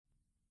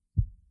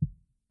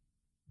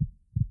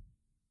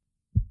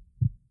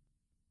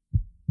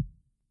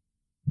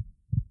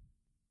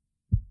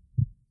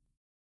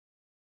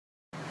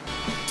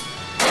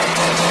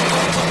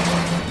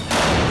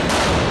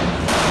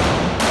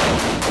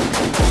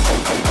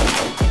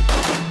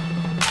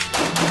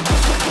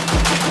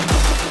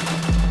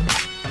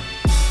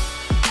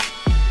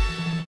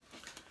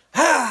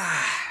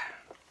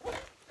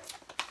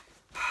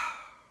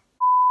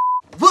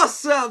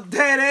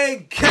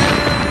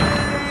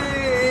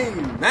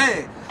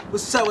Man,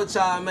 what's up with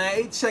y'all, man?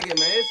 Hey, check it,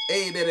 man. It's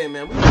Ayeeedayday,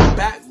 man. We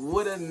back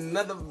with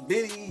another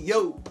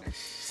video.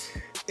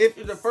 If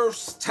you're the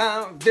first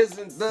time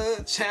visiting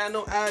the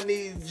channel, I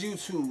need you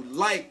to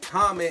like,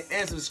 comment,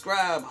 and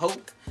subscribe.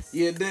 Hope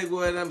you dig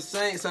what I'm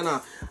saying. So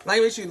now,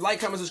 make sure you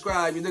like, comment,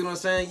 subscribe. You dig what I'm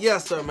saying?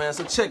 Yes, sir, man.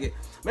 So check it.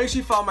 Make sure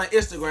you follow my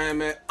Instagram,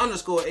 man.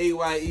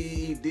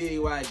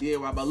 _Ayeeedayday.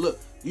 But look,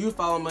 you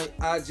follow my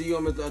IG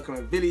on the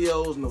upcoming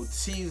videos. No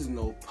teasers,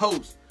 no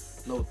posts,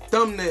 no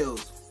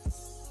thumbnails.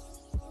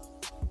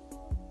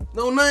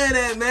 No, none of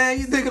that, man.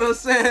 You dig what I'm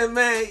saying,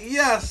 man?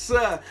 Yes,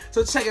 sir.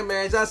 So check it,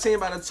 man. Y'all seen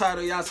by the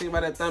title. Y'all seen by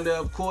that thumbnail,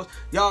 of course.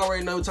 Y'all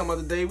already know what we're talking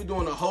about today. We're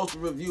doing a holster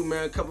review,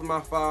 man. A couple of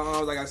my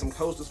firearms. I got some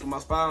holsters for my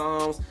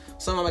firearms.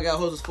 Some of them I got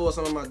holsters for,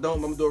 some of them I don't.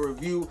 I'm going to do a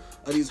review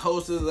of these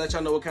holsters. Let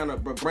y'all know what kind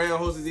of brand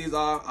holsters these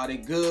are. Are they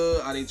good?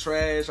 Are they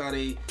trash? Are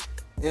they...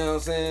 You know what I'm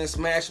saying?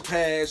 Smash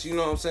pass, you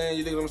know what I'm saying?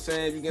 You dig what I'm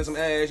saying? If you get some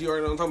ass, you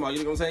already know what I'm talking about. You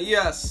dig what I'm saying?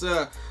 Yes,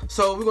 sir.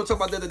 So we're gonna talk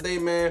about that today,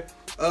 man.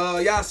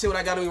 Y'all see what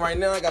I got on me right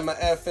now. I got my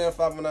FN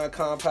 509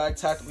 compact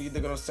tactical, you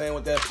dig what I'm saying,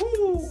 with that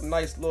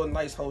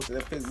nice holster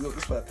that fits good.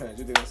 This sweatpants,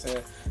 you dig what I'm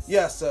saying?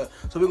 Yes, sir.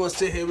 So we're gonna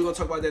sit here, we're gonna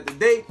talk about that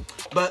today.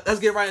 But let's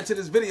get right into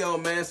this video,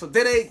 man. So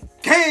Day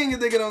gang, you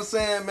dig what I'm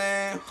saying,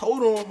 man?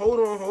 Hold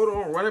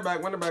on. Run it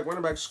back.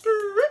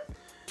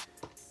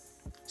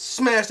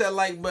 Smash that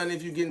like button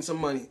if you're getting some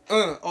money.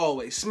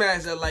 Always.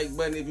 Smash that like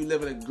button if you're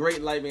living a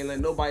great life and let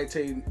nobody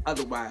tell you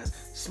otherwise.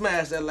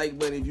 Smash that like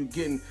button if you're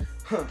getting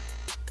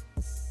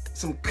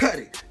some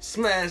cutting.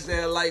 Smash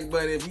that like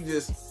button if you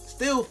just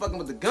still fucking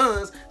with the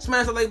guns.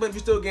 Smash that like button if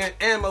you're still getting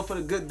ammo for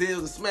the good deals.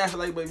 And smash that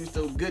like button if you're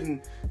still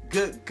getting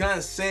good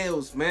gun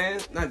sales, man.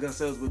 Not gun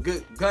sales, but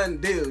good gun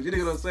deals. You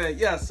know what I'm saying?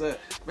 Yes, sir.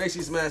 Make sure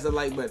you smash that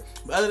like button.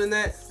 But other than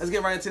that, let's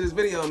get right into this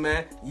video,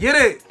 man. Get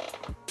it!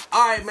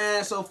 Alright,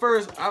 man, so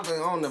first, I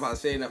don't know if I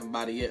say nothing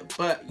about it yet,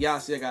 but y'all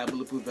see I got a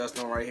bulletproof vest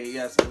on right here.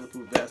 Yes, a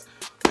bulletproof vest.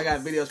 I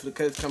got videos for the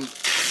kids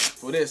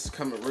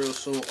coming real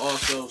soon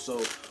also,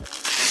 so,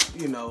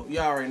 you know,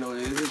 y'all already know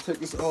it. Just took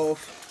this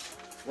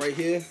off right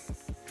here.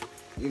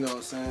 You know what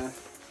I'm saying?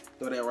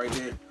 Throw that right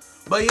there.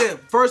 But yeah,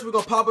 first we're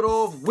going to pop it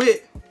off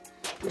with,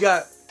 we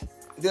got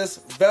this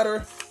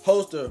Vetter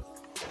holster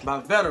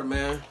by Vetter,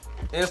 man.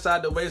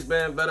 Inside the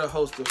waistband Vetter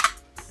holster.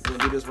 We're going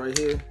to do this right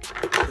here.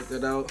 Check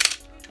that out.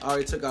 I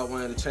already took out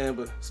one in the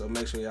chamber, so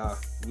make sure y'all,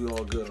 we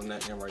all good on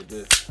that end right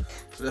there.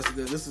 So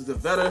this is the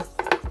Vetter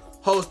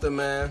holster,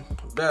 man.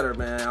 Vetter,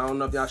 man. I don't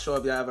know if y'all sure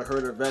if y'all ever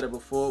heard of Vetter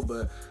before,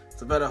 but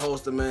it's a Vetter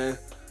holster, man.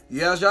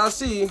 Yeah, as y'all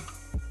see,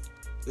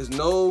 there's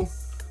no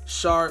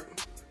sharp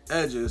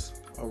edges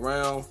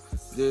around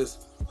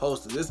this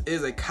holster. This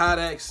is a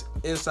Codex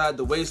inside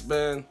the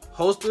waistband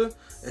holster.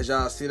 As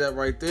y'all see that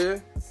right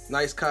there.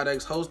 Nice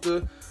Codex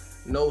holster.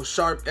 No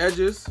sharp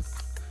edges.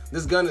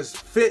 This gun is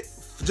fit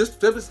just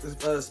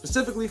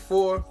specifically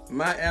for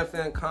my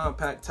FN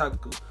compact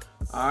tactical.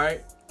 All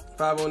right,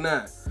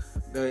 509.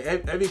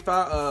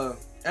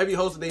 Every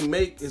holster they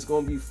make is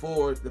gonna be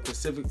for the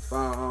specific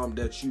firearm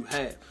that you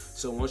have.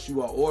 So once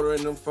you are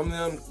ordering them from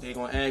them, they're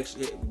gonna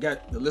actually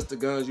got the list of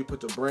guns. You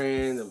put the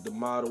brand, the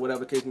model,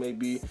 whatever the case may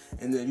be,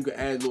 and then you can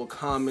add little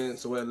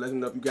comments or let them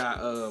know if you got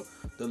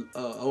the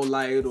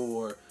Olight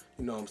or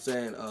you know what I'm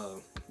saying,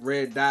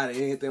 red dot or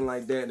anything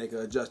like that. And they can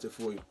adjust it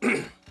for you.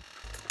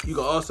 You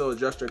can also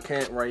adjust your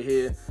cant right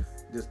here.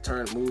 Just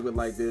move it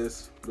like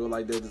this, do it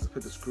like this, just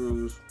put the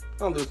screws.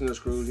 Don't loosen the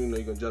screws, you know,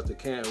 you can adjust the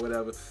cant or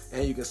whatever.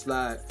 And you can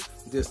slide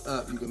this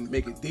up. You can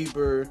make it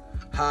deeper,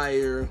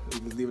 higher. You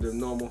can leave it as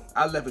normal.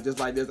 I left it just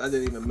like this. I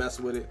didn't even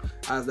mess with it.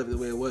 I just left it the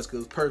way it was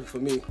because it was perfect for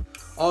me.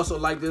 Also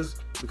like this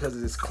because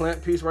of this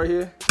clamp piece right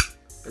here.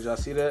 As y'all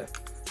see that?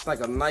 It's like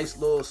a nice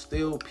little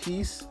steel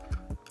piece.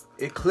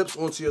 It clips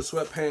onto your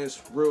sweatpants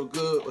real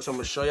good, which I'm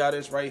gonna show y'all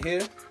this right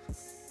here.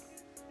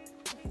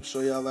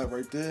 Show y'all that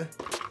right there.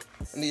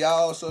 And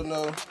y'all also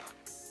know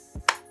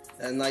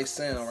that nice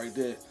sound right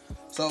there.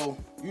 So,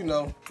 you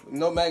know,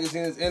 no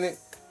magazines in it.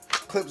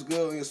 Clips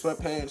good on your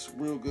sweatpants,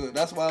 real good.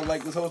 That's why I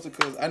like this holster,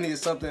 because I needed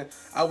something.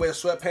 I wear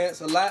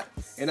sweatpants a lot,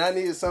 and I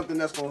needed something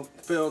that's going to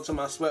fill into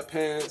my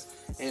sweatpants,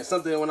 and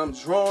something when I'm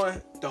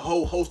drawing, the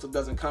whole holster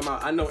doesn't come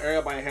out. I know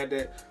everybody had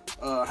that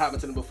happen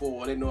to them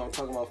before, or they know what I'm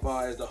talking about as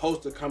far as the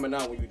holster coming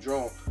out when you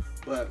draw.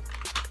 But,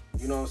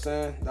 you know what I'm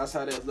saying? That's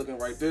how that's looking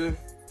right there.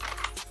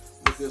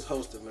 This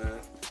holster, man.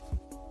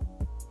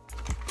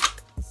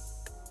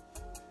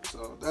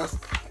 So that's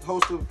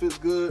holster fits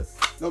good.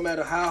 No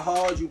matter how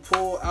hard you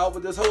pull out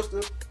with this holster,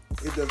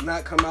 it does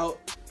not come out.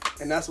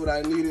 And that's what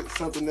I needed,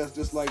 something that's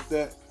just like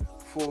that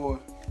for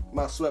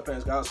my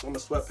sweatpants, guys. I'm a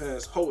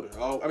sweatpants holder.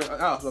 I mean,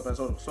 not sweatpants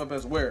holder,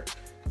 sweatpants wearer.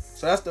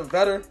 So that's the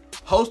Vetter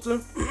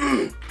holster.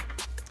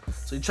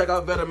 So you check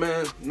out Vetter,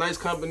 man. Nice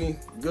company,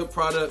 good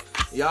product.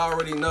 Y'all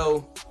already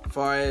know as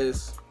far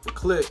as the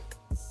clip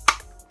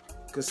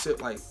can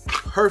sit like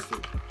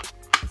perfect.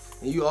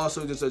 And you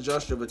also just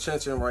adjust your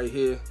retention right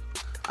here.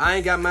 I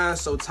ain't got mine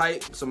so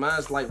tight, so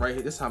mine's like right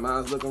here. This is how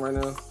mine's looking right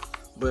now,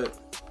 but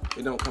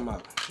it don't come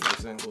out. You know what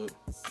I'm saying? Well,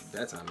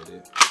 that time it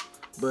did.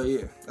 But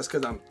yeah, that's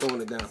because I'm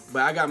throwing it down.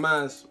 But I got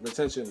mine's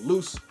retention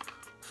loose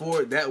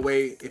for it that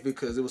way,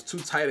 because it was too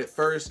tight at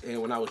first,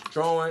 and when I was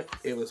drawing,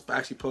 it was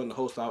actually pulling the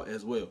holster out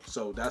as well.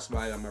 So that's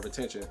why I got my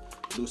retention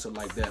looser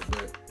like that.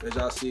 But as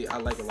y'all see, I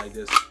like it like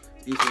this.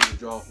 It's easy to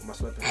draw with my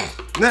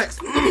sweatpants. Next,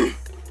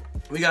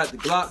 we got the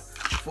Glock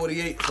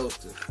 48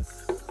 holster.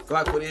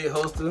 Glock 48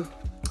 holster.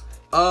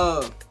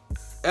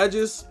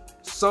 Edges,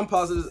 some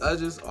parts of the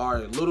edges are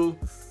a little,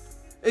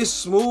 it's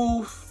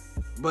smooth,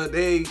 but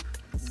they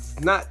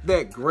not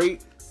that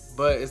great,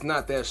 but it's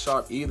not that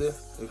sharp either.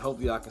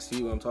 Hopefully y'all can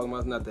see what I'm talking about.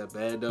 It's not that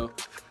bad though.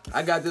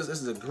 I got this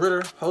is a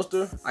gritter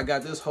holster. I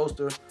got this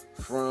holster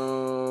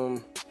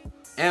from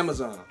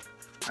Amazon.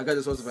 I got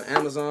this holster from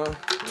Amazon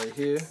right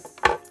here.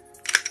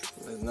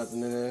 There's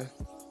nothing in there.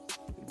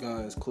 The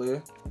gun is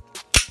clear.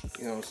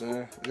 You know what I'm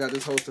saying? I got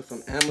this holster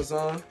from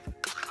Amazon.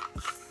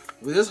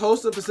 With this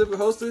holster, Pacific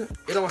holster,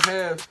 it don't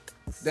have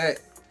that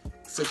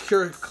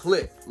secure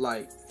clip.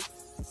 Like,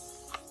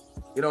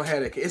 it don't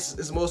have that.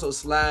 It's more so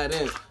slide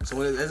in. So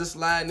when as it's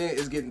sliding in,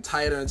 it's getting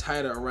tighter and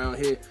tighter around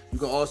here. You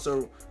can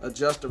also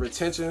adjust the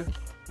retention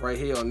right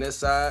here on this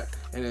side,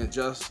 and then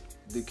adjust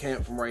the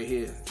clamp from right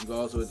here. You can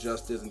also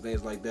adjust this and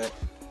things like that.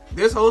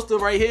 This holster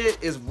right here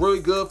is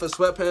really good for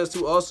sweatpants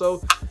too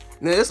also.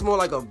 Now it's more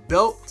like a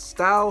belt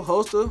style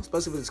holster,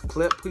 especially with this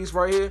clip piece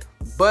right here,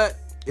 but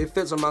it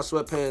fits on my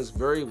sweatpants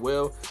very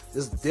well.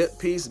 This dip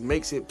piece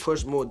makes it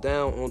push more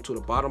down onto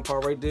the bottom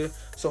part right there.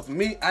 So for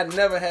me, I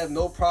never had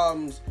no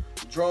problems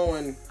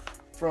drawing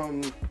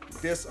from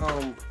this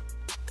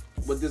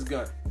with this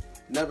gun.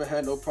 Never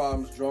had no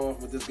problems drawing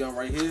with this gun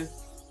right here.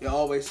 It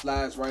always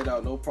slides right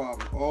out, no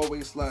problem.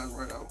 Always slides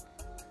right out.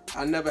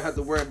 I never had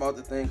to worry about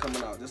the thing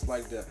coming out, just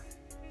like that.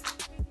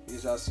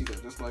 As y'all see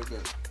that, just like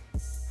that.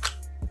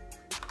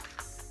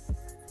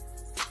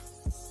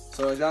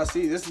 So as y'all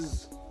see, this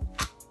is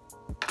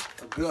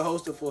a good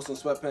holster for some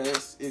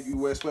sweatpants if you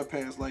wear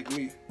sweatpants like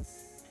me.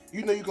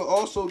 You know, you can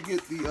also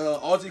get the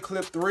Aussie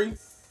Clip 3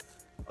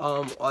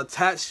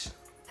 attached.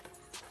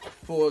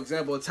 For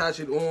example, attach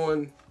it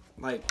on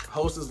like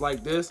holsters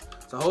like this.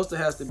 So holster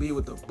has to be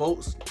with the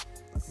bolts.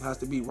 It has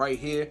to be right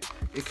here.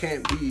 It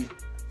can't be,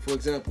 for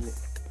example,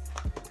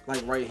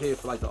 like right here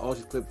for like the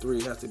Aussie Clip 3.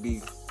 It has to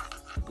be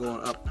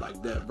going up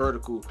like that,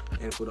 vertical.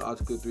 And for the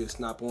Aussie Clip 3 to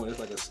snap on, it's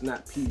like a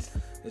snap piece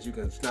that you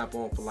can snap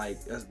on for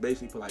like, that's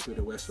basically for like people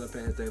that wear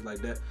sweatpants, things like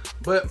that.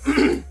 But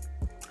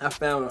I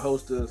found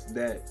holsters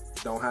that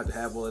don't have to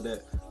have all of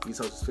that. These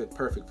holsters fit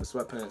perfect for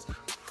sweatpants.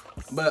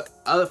 But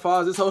as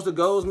far as this holster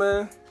goes,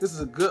 man, this is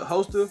a good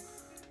holster.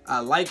 I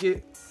like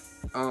it.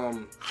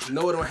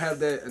 No, it don't have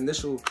that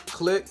initial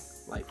click,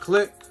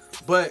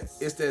 but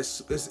it's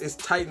that it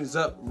tightens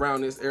up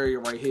around this area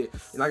right here.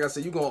 And like I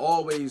said, you're gonna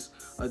always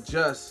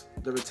adjust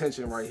the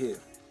retention right here,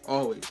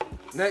 always.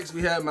 Next,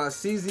 we have my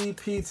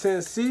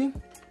CZP10C.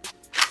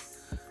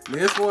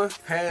 This one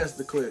has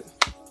the clip.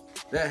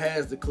 That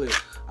has the clip.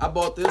 I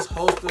bought this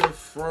holster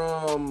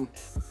from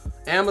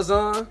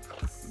Amazon.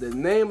 The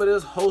name of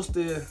this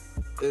holster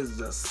is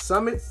the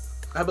Summit,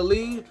 I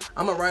believe.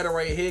 I'm gonna write it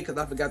right here because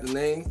I forgot the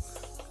name.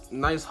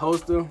 Nice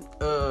holster.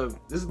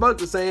 This is about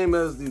the same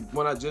as the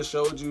one I just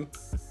showed you.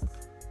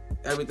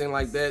 Everything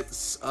like that.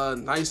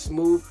 Nice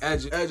smooth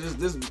edges.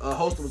 This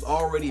holster was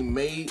already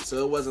made,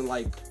 so it wasn't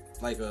like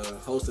a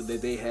holster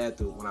that they had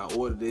to when I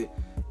ordered it.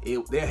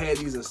 They had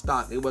these in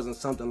stock. It wasn't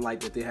something like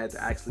that they had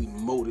to actually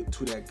mold it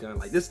to that gun.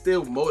 Like, this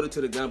still molded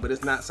to the gun, but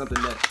it's not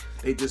something that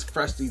they just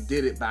freshly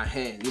did it by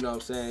hand. You know what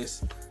I'm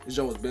saying? This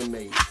joint was been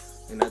made,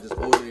 and I just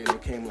ordered it and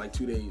it came in like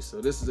 2 days.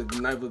 So this is a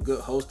another good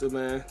holster,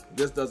 man.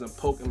 This doesn't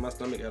poke in my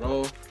stomach at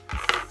all.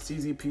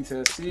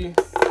 CZP10C.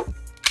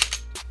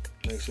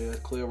 Make sure that's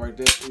clear right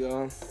there for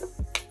y'all.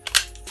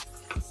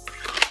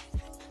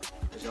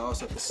 As y'all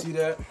also can see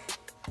that.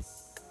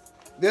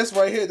 This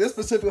right here, this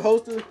specific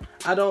holster,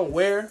 I don't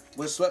wear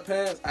with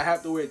sweatpants. I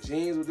have to wear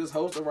jeans with this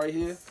holster right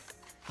here.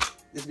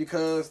 It's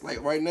because,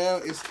 like, right now,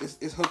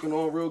 it's hooking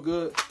on real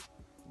good.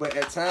 But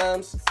at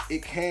times,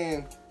 it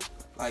can,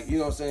 like, you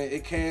know what I'm saying,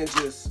 it can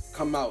just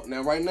come out.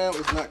 Now, right now,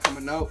 it's not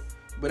coming out.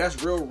 But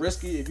that's real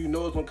risky. If you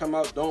know it's going to come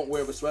out, don't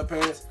wear it with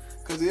sweatpants.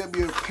 Because it'll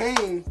be a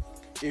pain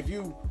if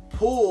you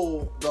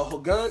pull the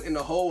gun and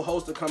the whole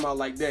holster come out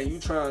like that. And you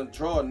try and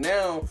draw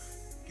now.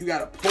 You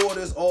gotta pull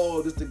this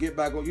all just to get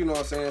back on, you know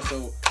what I'm saying?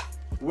 So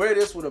wear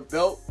this with a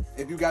belt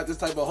if you got this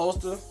type of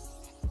holster.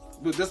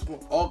 Do this one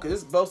all, cause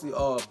this is mostly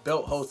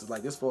belt holsters,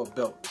 like this for a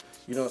belt.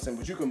 You know what I'm saying?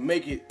 But you can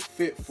make it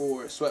fit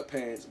for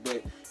sweatpants.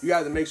 But you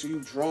got to make sure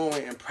you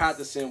drawing and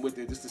practicing with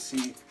it just to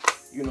see,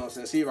 you know what I'm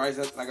saying? See, right?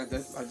 Like I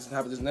just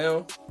happened just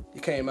now,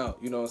 it came out,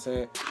 you know what I'm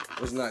saying?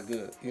 It's not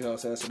good, you know what I'm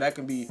saying? So that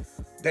can be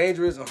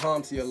dangerous and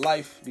harm to your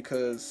life,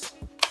 because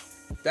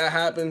if that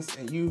happens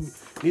and you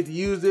need to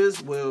use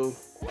this, well,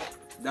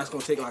 that's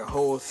gonna take like a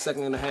whole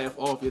second and a half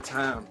off your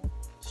time.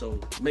 So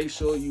make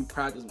sure you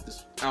practice with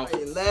this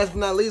outfit. And last but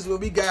not least,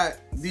 we got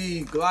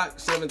the Glock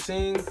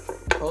 17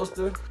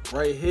 holster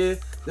right here.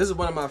 This is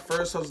one of my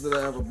first holsters that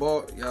I ever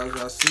bought.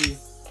 Y'all see,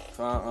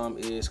 firearm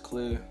is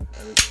clear,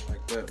 everything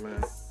like that,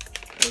 man.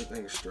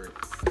 Everything is straight.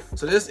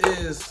 So this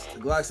is the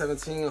Glock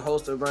 17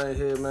 holster right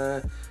here,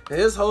 man. And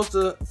this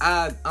holster,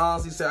 I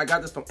honestly say I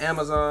got this from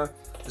Amazon.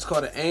 It's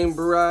called an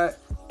Ayeeedayday.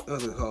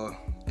 What's it called?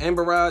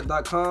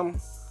 Ayeeedayday.com.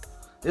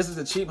 This is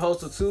a cheap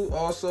holster too.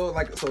 Also,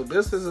 like, so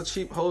this is a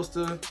cheap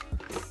holster.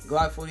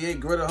 Glock 48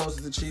 Gritter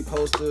holster is a cheap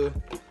holster.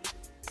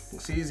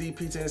 CZ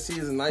P10C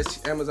is a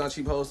nice Amazon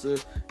cheap holster.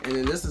 And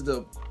then this is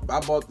the, I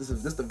bought this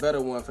is the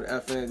better one for the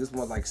FN. This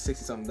one's like $60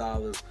 something,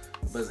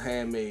 but it's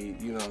handmade,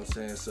 you know what I'm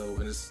saying? So,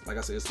 and it's, like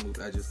I said, it's smooth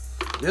edges.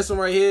 This one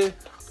right here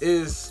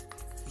is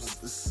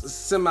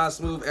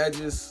semi-smooth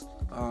edges.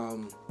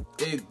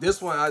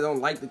 This one I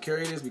don't like to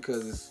carry this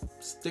because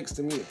it sticks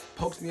to me, it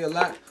pokes me a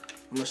lot.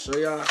 I'm gonna show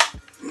y'all.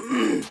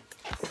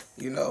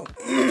 You know,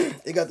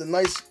 it got the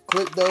nice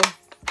clip though.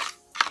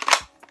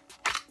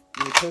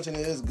 The tension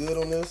is good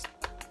on this.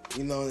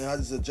 You know, and I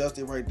just adjust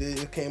it right there.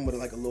 It came with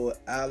like a little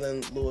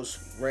Allen, little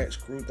ranch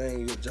screw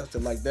thing. You adjust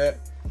it like that,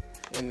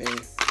 and then,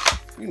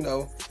 you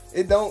know,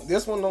 it don't.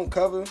 This one don't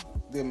cover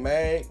the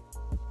mag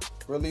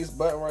release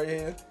button right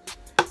here.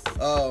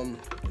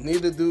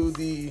 Neither do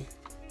the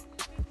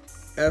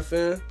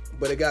FN,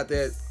 but it got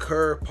that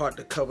curved part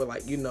to cover.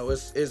 Like, you know,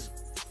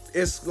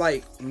 it's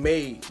like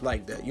made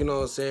like that. You know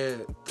what I'm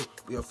saying?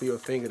 For your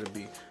finger to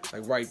be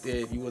like right there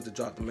if you was to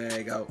drop the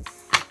mag out.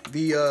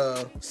 The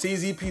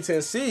CZ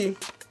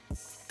P10C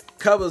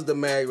covers the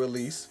mag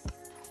release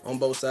on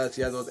both sides.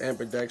 He has those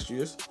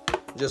ambidextrous,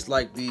 just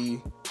like the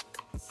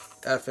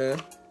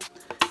FN,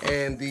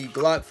 and the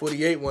Glock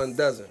 48 one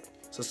doesn't.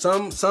 So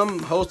some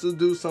holsters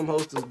do, some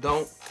holsters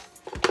don't.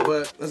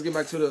 But let's get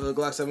back to the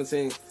Glock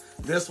 17.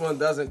 This one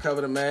doesn't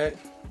cover the mag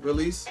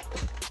release.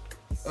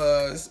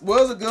 It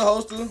was a good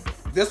holster.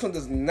 This one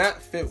does not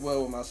fit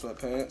well with my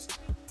sweatpants.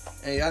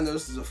 And y'all know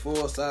this is a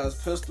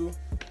full-size pistol.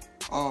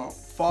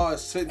 Far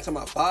as fitting to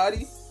my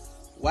body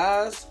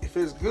wise, it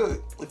fits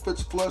good. It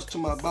fits flush to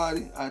my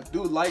body. I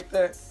do like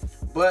that.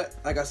 But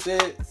like I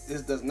said,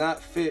 this does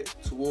not fit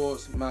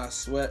towards my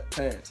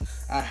sweatpants.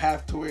 I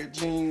have to wear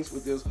jeans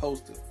with this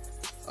holster.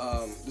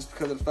 Just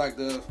because of the fact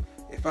of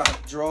if I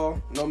draw,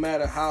 no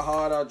matter how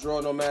hard I draw,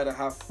 no matter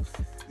how,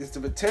 the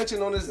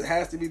retention on this, it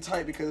has to be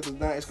tight, because if it's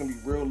not, it's gonna be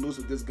real loose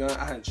with this gun.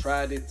 I haven't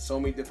tried it so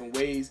many different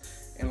ways,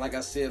 and like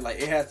I said, like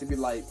it has to be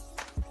like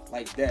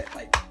that.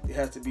 Like it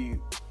has to be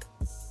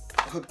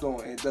hooked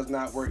on, and it does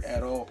not work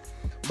at all.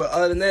 But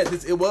other than that,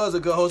 it was a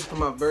good holster for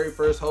my very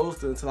first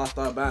holster until I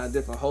started buying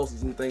different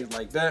holsters and things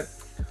like that.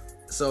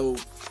 So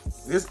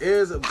this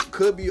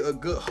could be a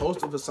good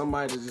holster for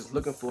somebody that's just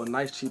looking for a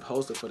nice cheap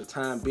holster for the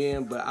time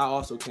being. But I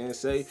also can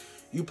say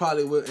you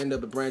probably will end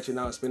up branching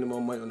out and spending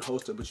more money on the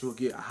holster, but you'll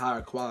get a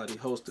higher quality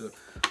holster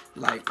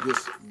like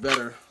this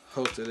better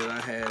holster that I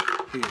have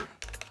here.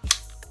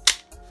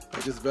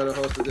 Like this better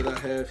holster that I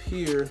have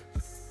here,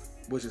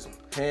 which is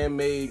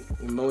handmade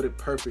and molded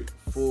perfect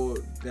for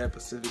that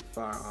Pacific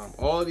firearm.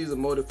 All of these are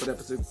molded for that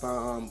Pacific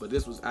firearm, but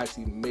this was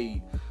actually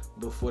made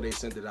before they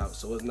sent it out.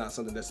 So it's not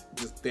something that's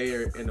just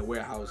there in the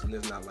warehouse, and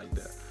it's not like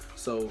that.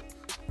 So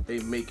they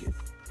make it.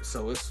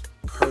 So it's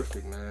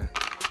perfect, man.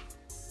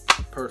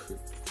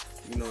 Perfect.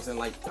 You know what I'm saying?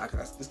 Like,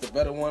 it's the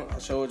better one I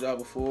showed y'all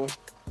before.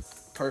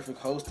 Perfect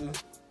holster.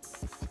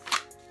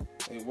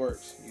 It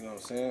works. You know what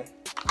I'm saying?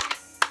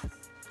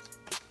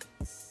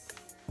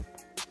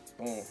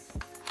 Boom.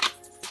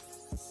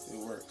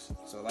 It works.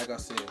 So like I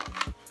said.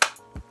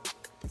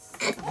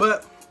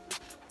 But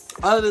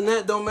other than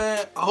that though,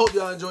 man, I hope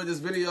y'all enjoyed this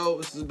video.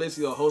 This is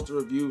basically a holster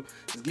review.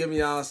 Just giving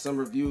y'all some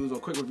reviews or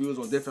quick reviews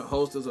on different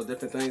holsters or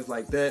different things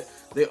like that.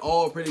 They're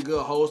all pretty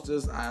good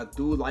holsters. I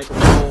do like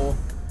them all.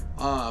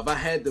 If I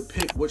had to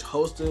pick which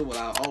holster would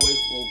I always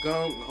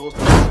go the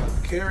holster I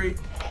would carry,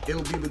 it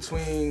would be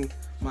between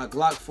my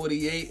Glock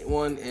 48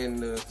 one and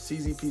the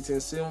CZ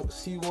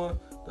P10C one,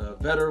 the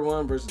Veteran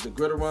one versus the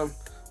Gritter one.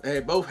 They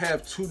both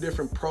have two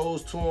different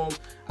pros to them.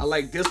 I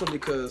like this one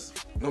because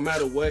no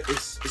matter what, it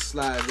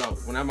slides out.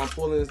 When I'm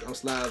pulling, it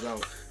slides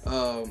out.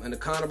 And the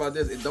con about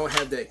this, it don't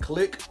have that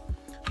click,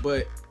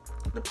 but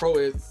the pro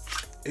is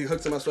it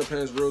hooks in my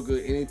sweatpants real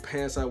good. Any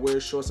pants I wear,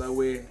 shorts I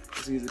wear,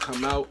 it's easy to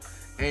come out.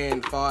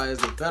 And as far as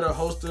the better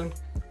holster,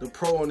 the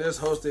pro on this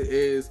holster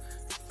is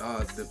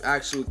the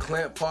actual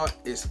clamp part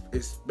is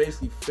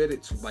basically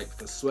fitted to like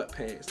the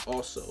sweatpants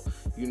also.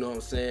 You know what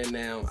I'm saying?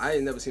 Now, I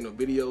ain't never seen no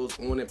videos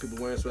on it, people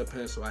wearing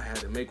sweatpants, so I had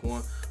to make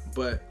one.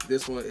 But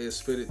this one is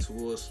fitted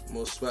towards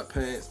most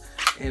sweatpants,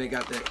 and it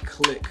got that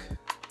click.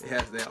 It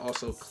has that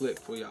also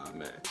click for y'all,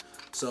 man.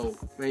 So,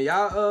 man,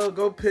 y'all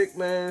go pick,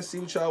 man, see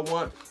what y'all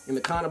want. And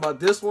the con about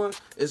this one,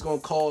 it's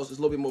gonna cost, it's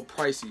a little bit more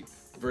pricey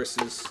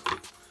versus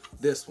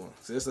this one.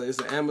 So it's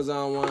an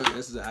Amazon one, and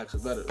this is an actual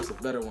better. It's a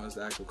better one. It's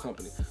the actual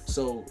company.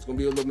 So it's gonna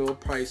be a little bit more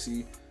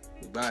pricey.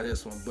 You buy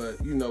this one,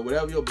 but you know,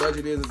 whatever your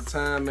budget is at the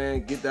time,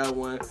 man, get that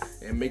one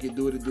and make it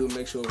do what it do.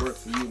 Make sure it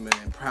works for you,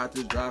 man.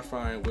 Practice dry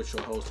firing with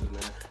your holsters,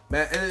 man.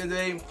 Man, at the end of the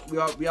day,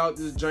 we out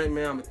this joint,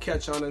 man. I'm gonna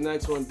catch you on the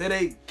next one.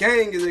 Day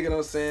gang, you know what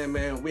I'm saying,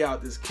 man. We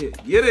out this kit.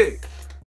 Get it.